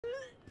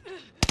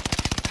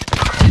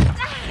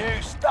You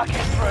stuck it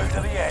through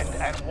to the end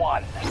and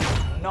won.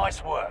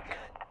 Nice work.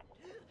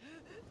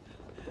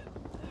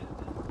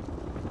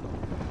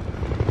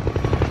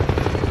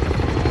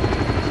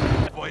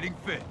 Fighting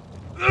fit.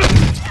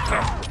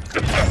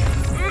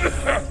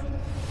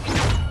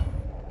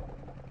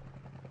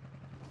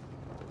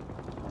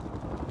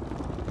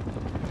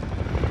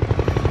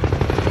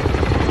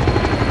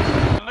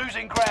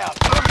 Losing ground.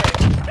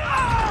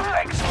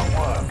 Excellent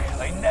work.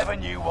 They never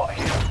knew what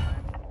hit them.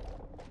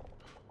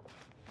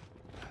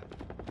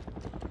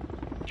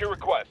 Your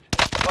request.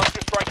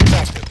 Cluster strike is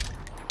active.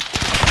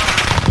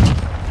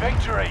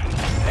 Victory.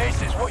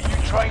 This is what you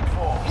trained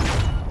for.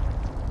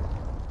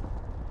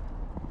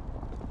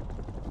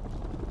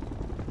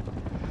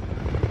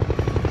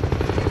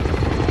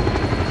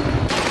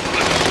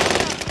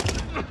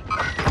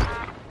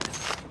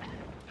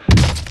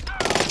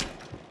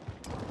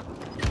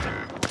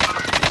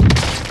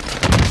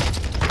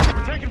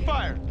 We're taking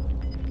fire.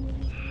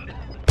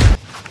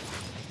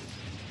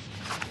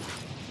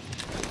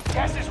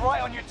 Gas is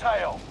right on your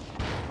tail.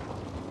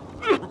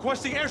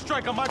 Requesting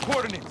airstrike on my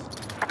coordinates.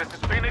 This is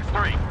Phoenix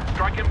 3.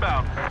 Strike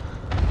inbound.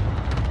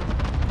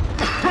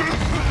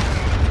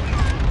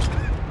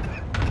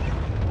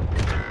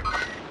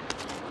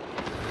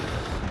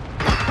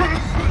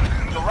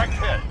 Direct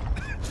hit.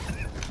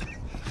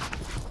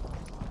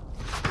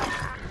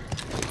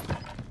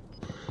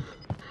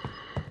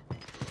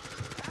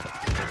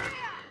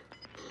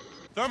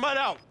 Thermite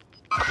out.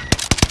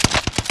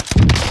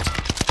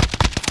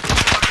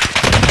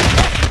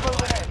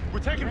 We're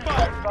taking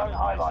fire. Safe zone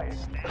highlighted.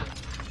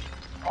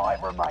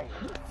 5 remain.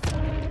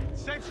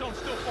 Safe zone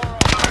still far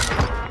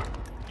off.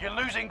 You're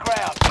losing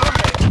ground.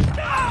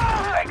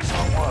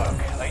 Excellent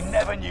work. They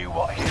never knew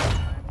what hit them.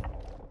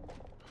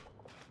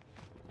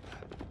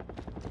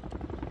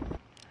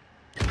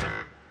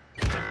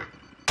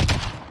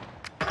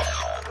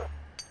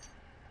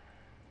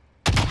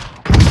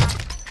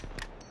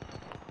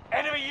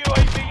 Enemy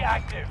UAV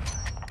active.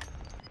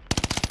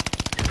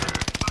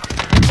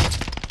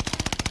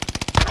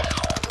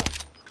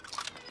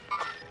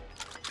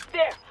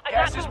 There, I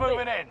Gas got is movement.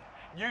 moving in.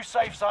 New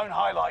safe zone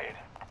highlighted.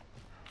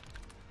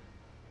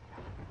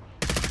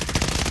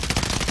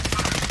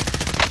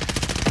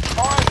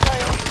 Fire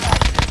sale is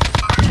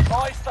active.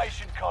 Buy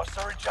station costs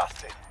are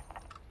adjusted.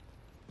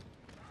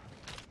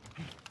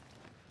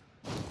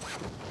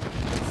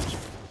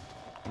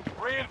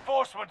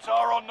 Reinforcements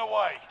are on the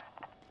way.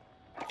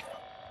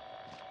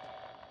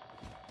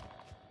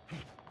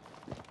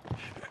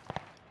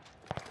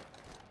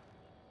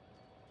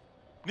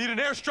 Need an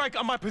airstrike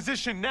on my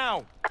position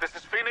now. This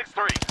is Phoenix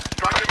 3.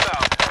 Strike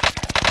inbound.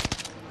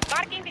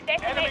 Marking the Enemy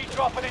destination.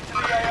 dropping into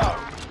the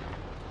AO.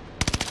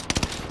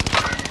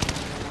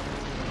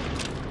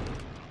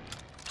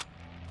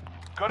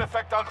 Good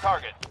effect on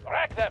target.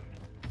 Rack them.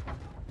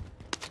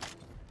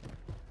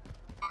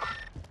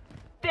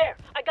 There,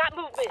 I got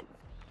movement.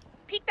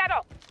 Peek that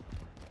up.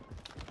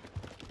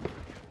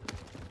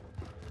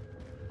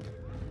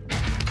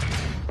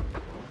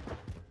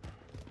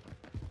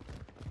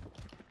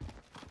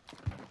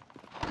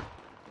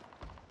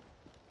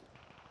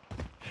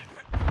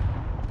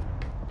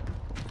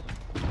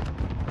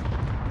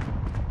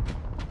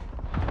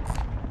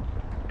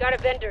 Got a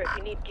vendor if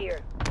you need gear.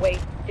 Wait,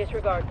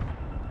 disregard.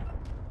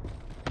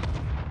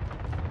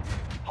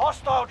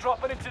 Hostile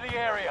dropping into the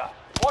area.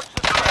 Watch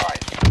the skies.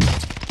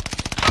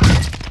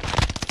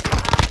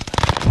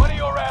 One of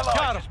your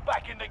allies is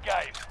back in the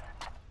game.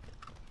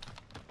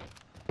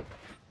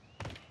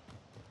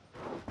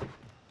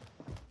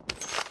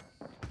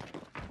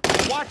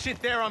 Watch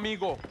it there,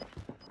 amigo.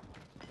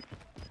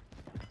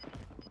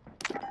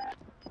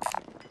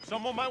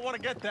 Someone might want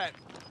to get that.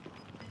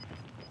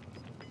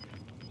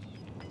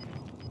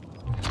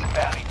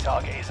 Bounty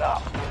target is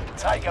up.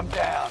 Take them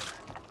down.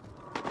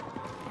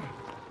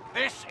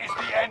 This is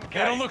the end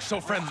game. They don't look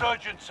so friendly.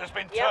 Resurgence has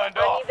been Yep, turned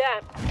I off. need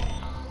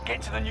that.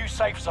 Get to the new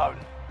safe zone.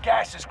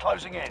 Gas is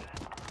closing in.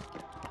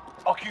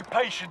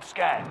 Occupation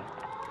scan.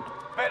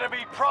 Better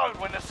be prone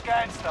when the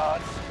scan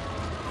starts.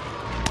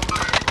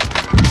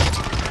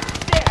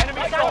 There,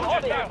 Enemy I got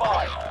soldiers movement.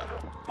 nearby.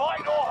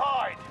 Fight or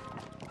hide.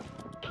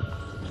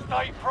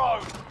 Stay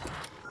prone.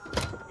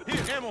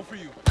 Here's ammo for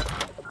you.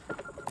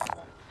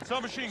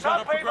 Submachine gun Some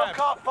up for people grabs.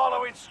 can't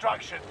follow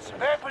instructions.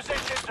 Their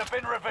positions have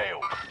been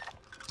revealed.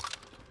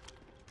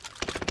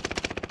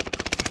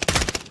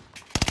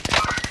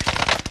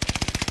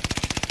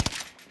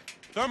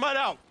 Thermite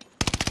out.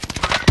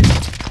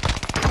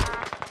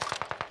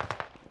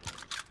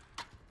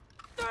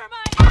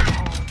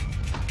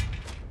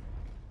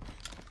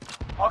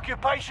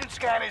 Occupation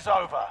scan is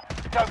over.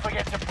 Don't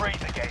forget to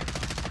breathe again.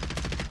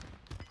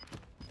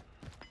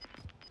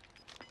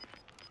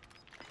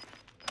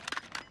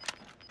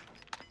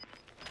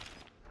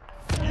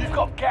 You've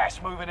got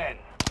gas moving in.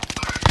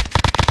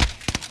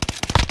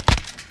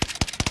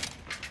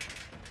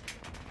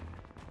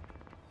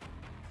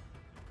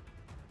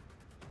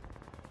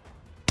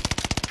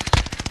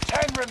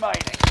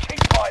 Remaining. Keep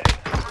fighting.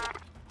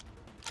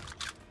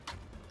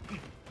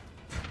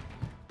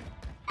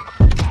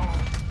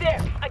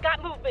 There, I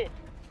got movement.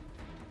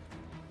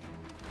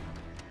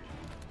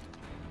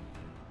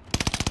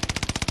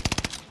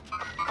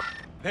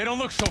 They don't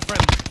look so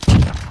friendly.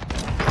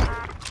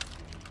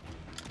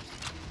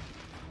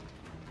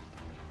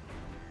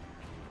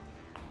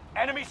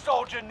 Enemy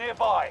soldier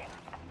nearby.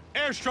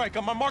 Airstrike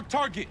on my marked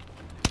target.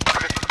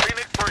 This is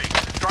Phoenix 3.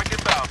 Strike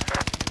inbound.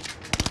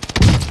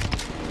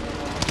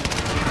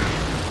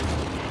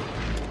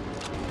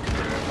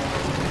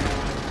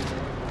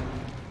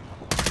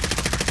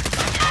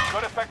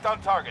 Good effect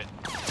on target.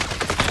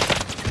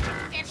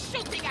 They're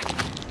shooting at me.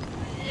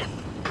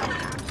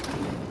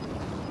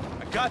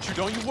 I got you,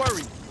 don't you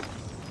worry.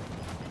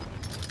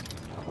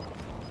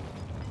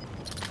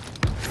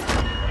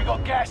 You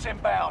got gas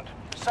inbound.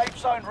 Safe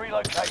zone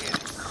relocated.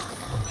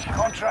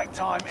 Contract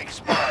time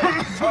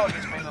expired.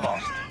 Target's been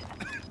lost.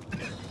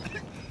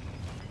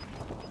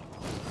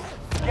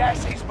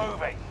 Gas is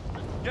moving.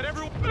 Get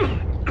everyone.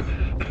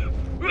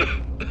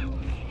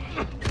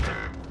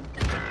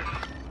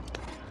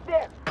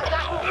 There.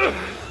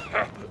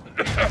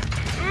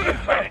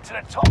 Made it to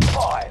the top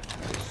 5.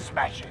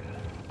 Smashing.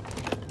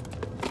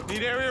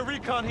 Need area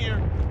recon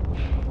here.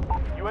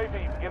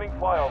 UAV beginning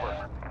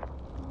flyover.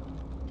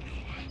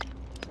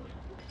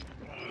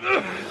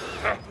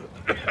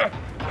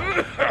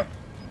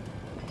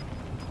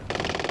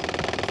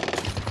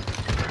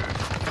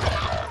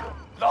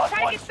 Last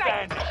Take one it safe.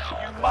 standing.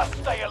 You must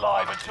stay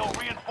alive until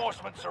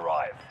reinforcements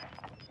arrive.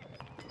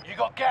 You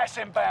got gas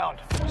inbound.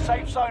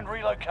 Safe zone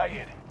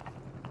relocated.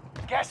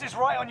 Gas is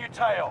right on your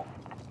tail.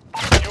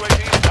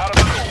 UAV is out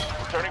of fuel.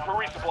 Returning for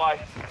resupply.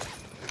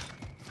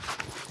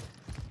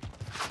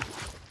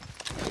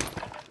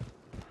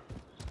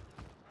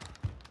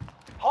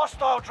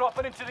 Hostile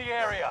dropping into the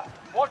area.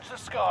 Watch the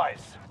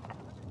skies.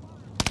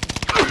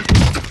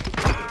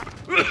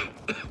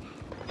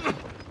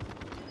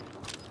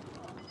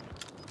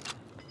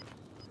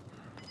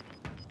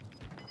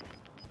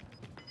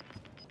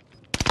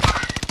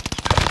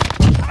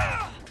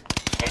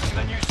 Get to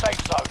the new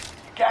safe zone.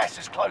 Gas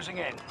is closing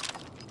in.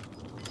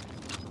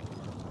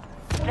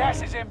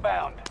 Gas is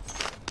inbound.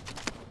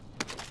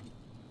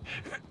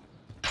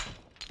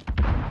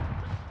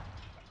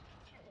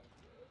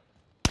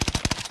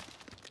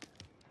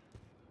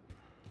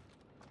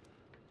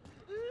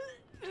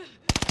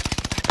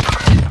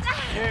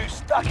 You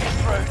stuck it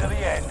through to the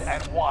end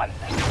and won.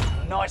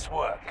 Nice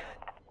work.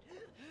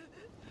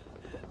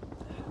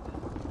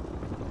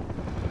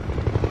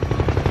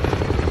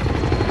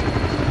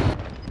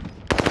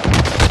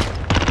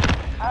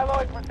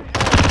 Allied precision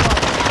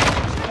airstrike.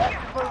 Gas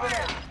is moving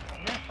in.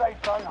 New safe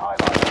zone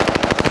highlighted.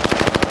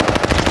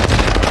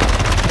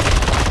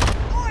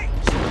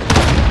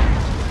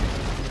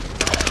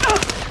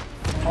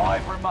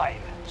 5 remain.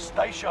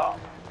 Stay sharp.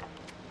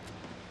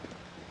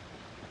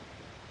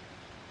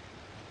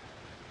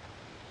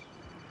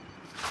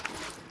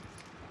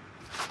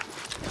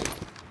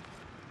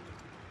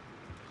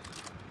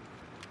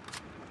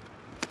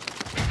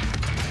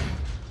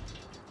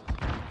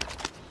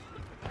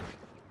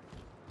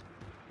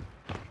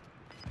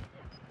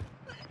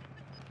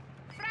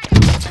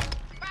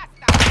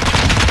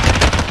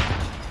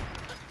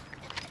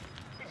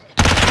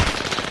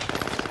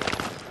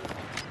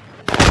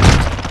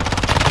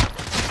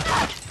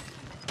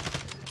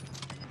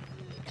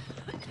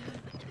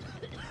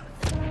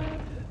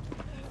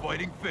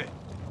 Fighting fit.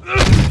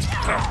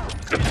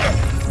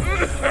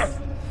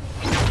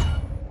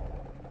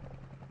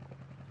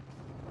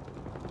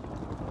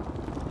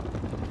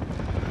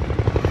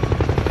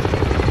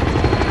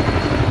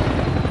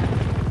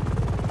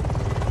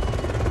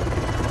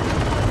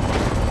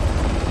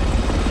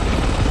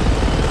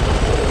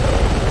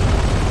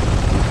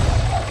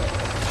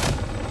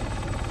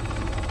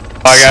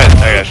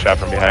 I got shot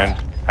from behind.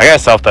 I got a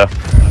self though.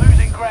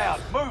 Losing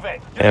ground. Move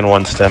it. And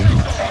one stem.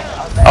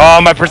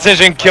 Oh, my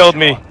precision killed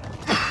me.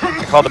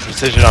 I called the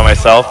precision on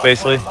myself,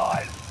 basically.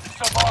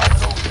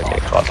 Okay,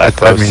 caught that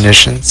close.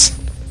 Munitions.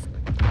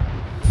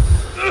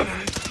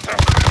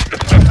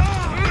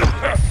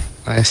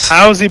 Nice.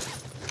 How's he?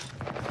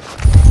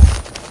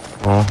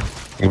 Well,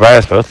 you can buy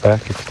us both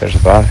back if there's a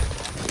buy.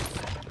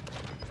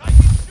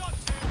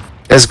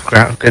 That's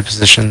ground good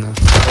position though.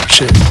 Oh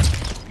shit.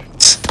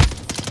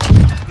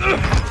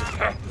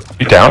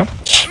 You down?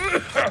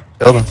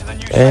 Killed him.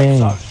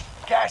 Dang.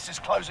 Gas is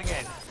closing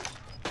in.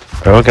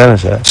 Bro, what gun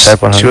is that?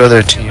 Type 100. 2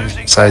 other teams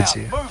besides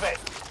you. Move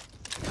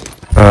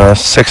it.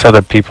 6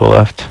 other people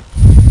left.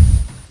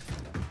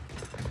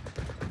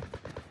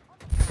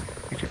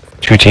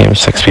 2 teams,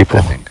 6 people.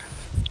 I think.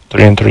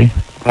 3 and 3.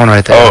 One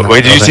right there. Oh,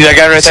 wait, did you see that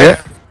guy right See there?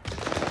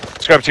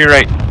 it? Scrub to your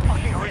right.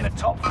 You're in the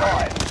top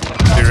 5.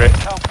 To your right.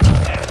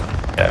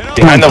 Yeah,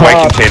 behind the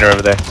white container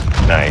over there.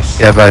 Nice.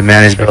 Yeah, by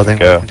Manny's There we building.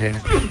 go.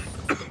 Container.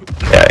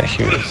 Yeah,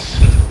 he was.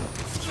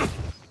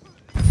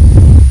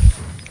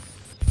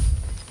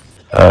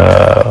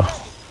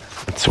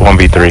 It's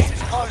 1v3.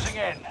 It's closing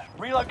in.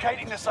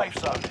 Relocating the safe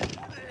zone.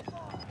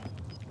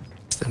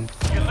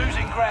 You're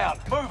losing ground.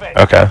 Move it.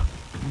 Okay.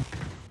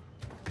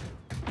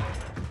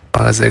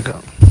 As they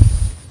go.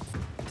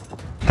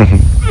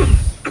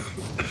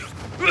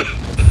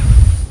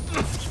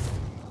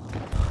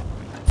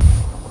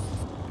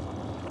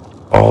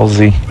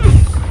 Ballsy.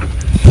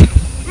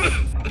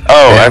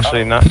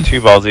 actually not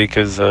too ballsy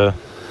because we're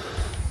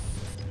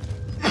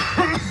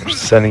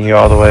sending you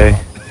all the way.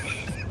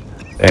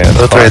 And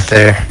Both right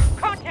there.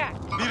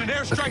 Contact! Need an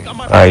airstrike on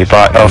my You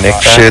bought Oh Nick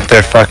shit,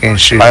 they're fucking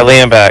shooting. By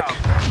Liam back.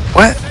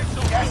 What?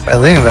 By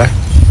leaning back.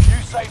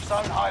 New safe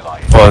zone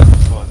highlighted.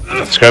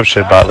 Well, Scrub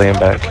should bought Liam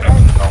back.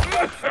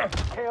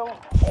 Kill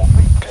or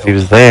be Because he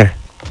was there.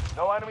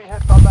 No enemy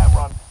hits on that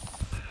run.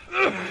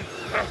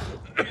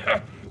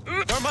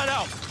 Thermite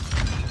out.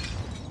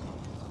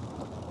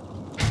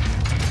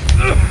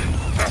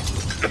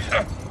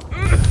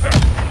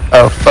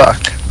 Oh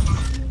fuck.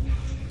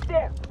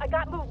 There, I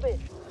got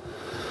movement.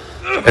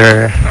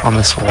 They're on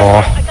this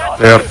wall.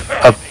 They're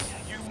up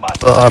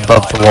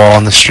above the wall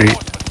on the street.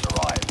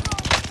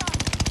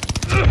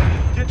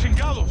 Catching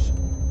gallows.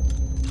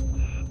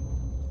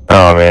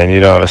 Oh man, you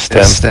don't have a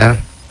stem. Stem.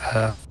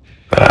 Yeah,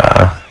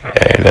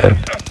 you did.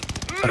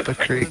 Up a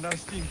creek. Not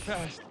skiing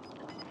fast.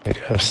 You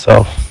have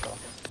self.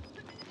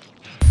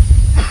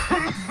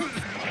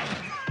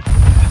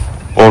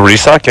 Will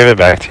restock give it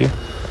back to you?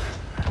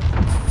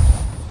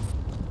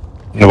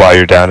 While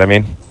you're down, I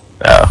mean.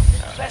 Oh.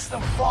 Less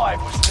than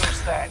 5 was still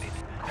standing.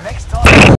 Next time.